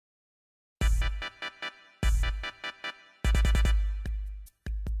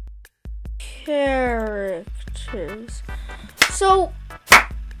characters. So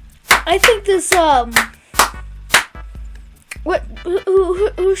I think this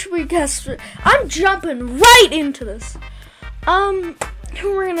who should we guess? I'm jumping right into this.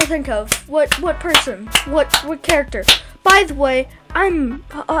 Who we're gonna think of? What person? What character? By the way,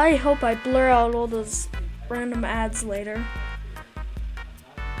 I hope I blur out all those random ads later.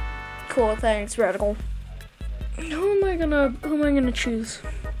 Cool, thanks, Radical. Who am I gonna choose?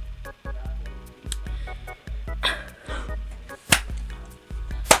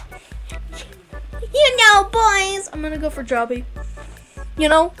 You know, boys, I'm gonna go for Jobby. You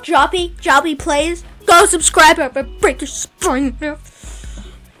know, Jobby plays. Go subscribe or break your spine.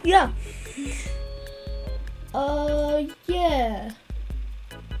 Yeah. Yeah.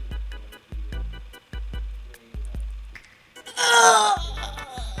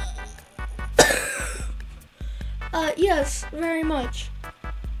 Yes, very much.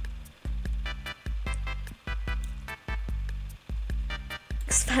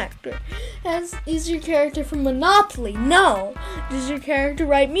 X Factor. Is your character from Monopoly? No. Does your character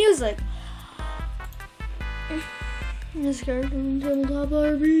write music? This character from Tabletop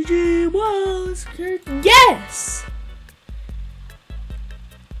RPG was character. Yes.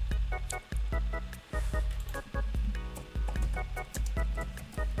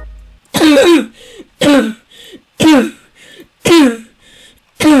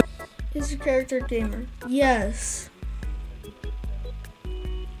 Is your character a gamer? Yes.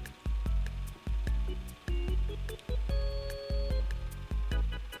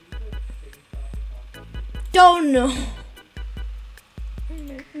 Don't know.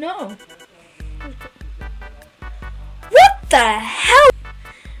 No. What the hell?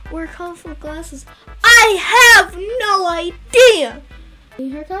 Wear colorful glasses. I have no idea. Any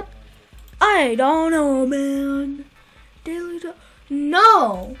haircut? I don't know, man. Daily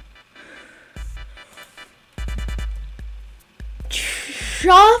no.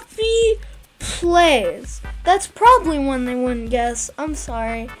 Choppy plays. That's probably one they wouldn't guess. I'm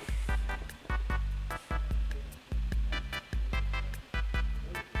sorry.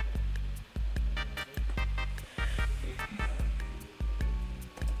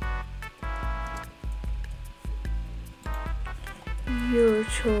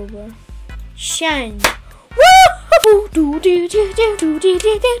 YouTuber. Shine.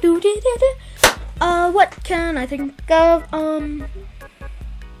 What can I think of? I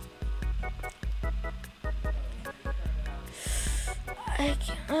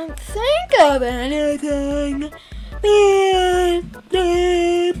can't think of anything.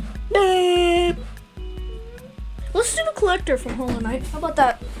 Let's do the collector from Hollow Knight. How about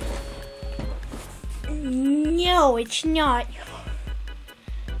that? No, it's not.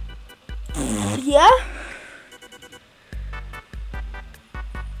 Yeah?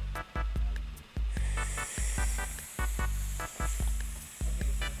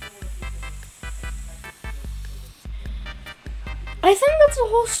 I think that's the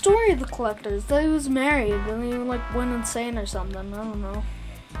whole story of the collectors. That he was married and he like went insane or something. I don't know.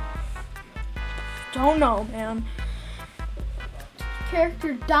 Don't know, man.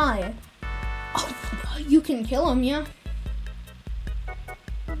 Character die. Oh, you can kill him, yeah?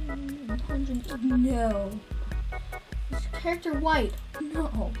 No. Is your character white?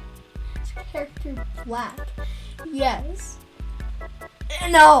 No. Is your character black? Yes.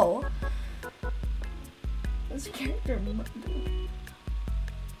 No. Is your character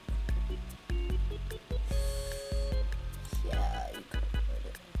yeah, you can put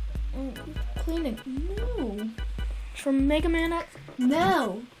it. Oh, cleaning. No. From Mega Man X?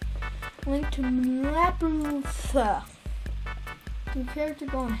 No. Link to Labyrinth. Your character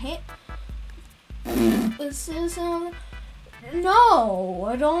going hit? This is no,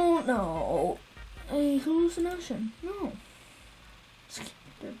 I don't know. A hallucination? No. Is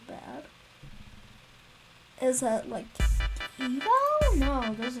character bad? Is that like evil?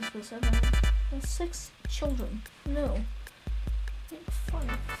 No, there's a specific. There's 6 children. No. Make fun.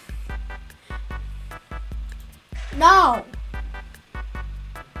 No.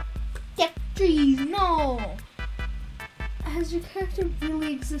 Get trees. No. Has your character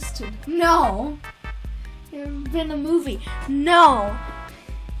really existed? No. There been a movie? No.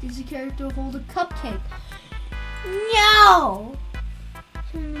 Does your character hold a cupcake? No.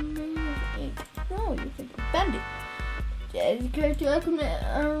 No, you think bend it. Does your character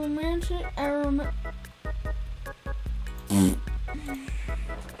romantic?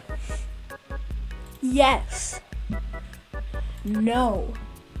 Yes. No.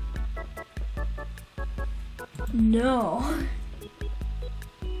 No.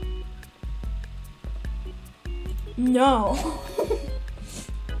 No.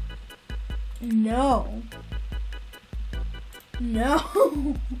 No. No.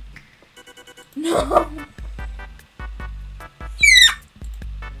 No.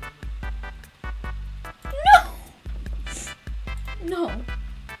 No.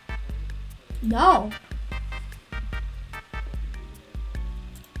 No.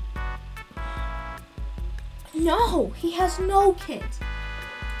 No, he has no kids.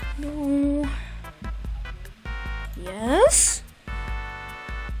 No. Yes?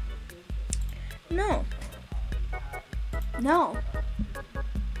 No. No.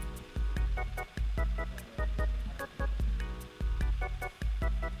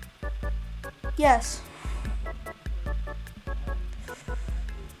 Yes.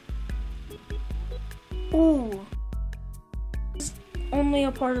 Ooh. It's only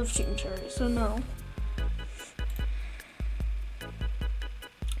a part of Team Cherry, so no.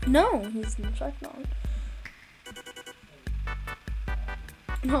 No, he's in fact not.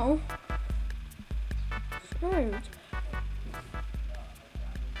 No. Right.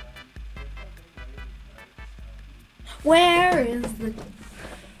 Where is the...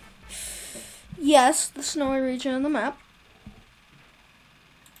 Yes, the snowy region on the map.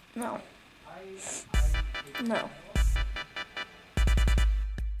 No. No.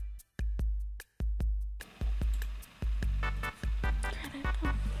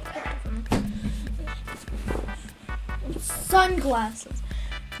 Sunglasses.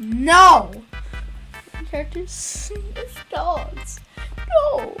 No. Characters sniff dogs.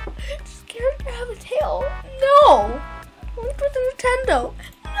 No. Does character have a tail? No. Link with a Nintendo.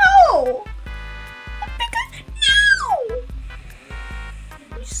 No. No.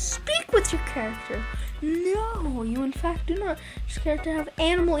 You speak with your character. No, you in fact do not. Does your character have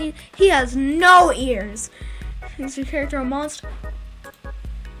animal ears? He has no ears. Is your character a monster?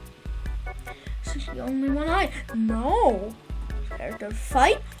 Is he only one eye? No. Does your character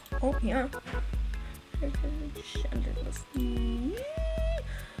fight? Oh yeah.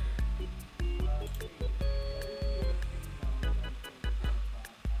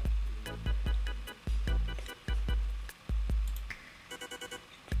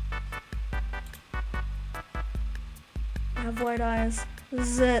 I have white eyes. This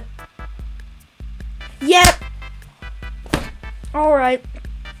is it. Yep. Alright.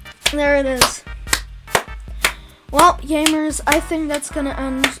 There it is. Well, gamers, I think that's gonna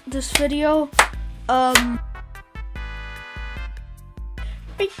end this video.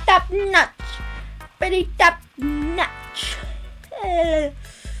 Pretty top notch. Pretty top notch.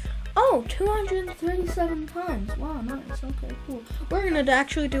 Oh, 237 times. Wow, nice. Okay, cool. We're gonna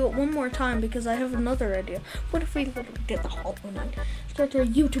actually do it one more time because I have another idea. What if we literally did the whole one? Start a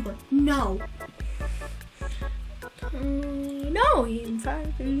YouTuber. No. No, he in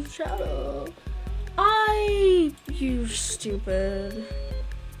fact is Shadow. You stupid.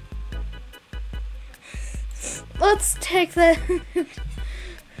 Let's take that.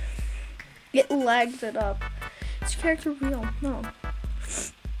 It lagged it up. Is character real? No.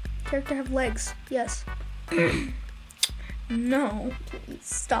 Character have legs? Yes. No. Please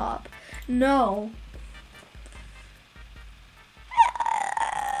stop. No.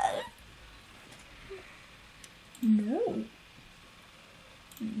 No.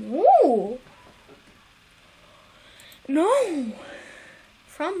 No. No.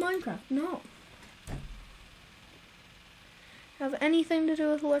 From Minecraft. No. Have anything to do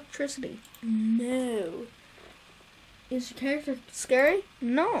with electricity? No. Is your character scary?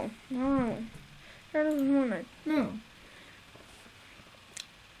 No. No. Character is Fortnite? No.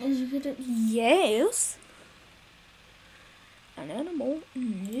 Is your character... Yes. An animal?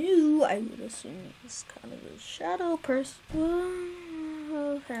 No. I would assume he's kind of a shadow person.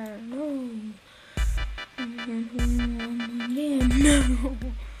 Okay. No. No.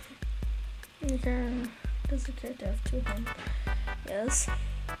 Okay. Does the character have 2 hands? Yes.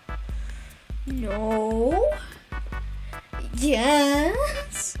 No.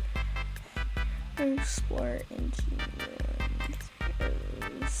 Yes. Explore into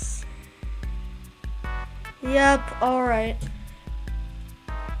ruins. Yep. All right.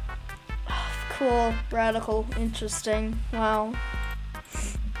 Cool. Radical. Interesting. Wow.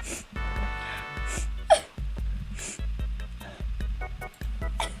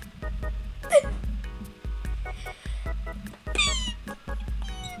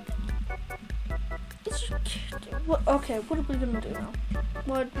 Okay, what are we gonna do now?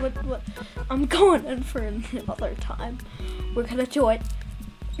 What? I'm going in for another time. We're gonna do it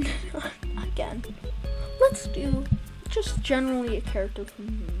again. Let's do just generally a character from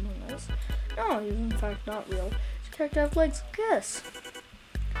Among Us. No, he's in fact not real. Does character have legs? Yes.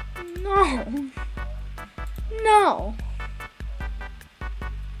 No. No.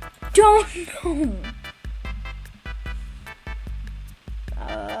 don't know.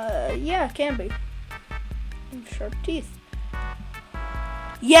 Yeah, it can be. Sharp teeth.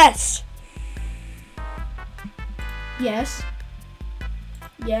 Yes. Yes.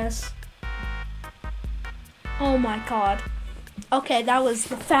 Yes. Oh my god. Okay, that was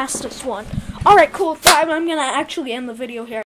the fastest one. Alright, cool. I'm gonna actually end the video here.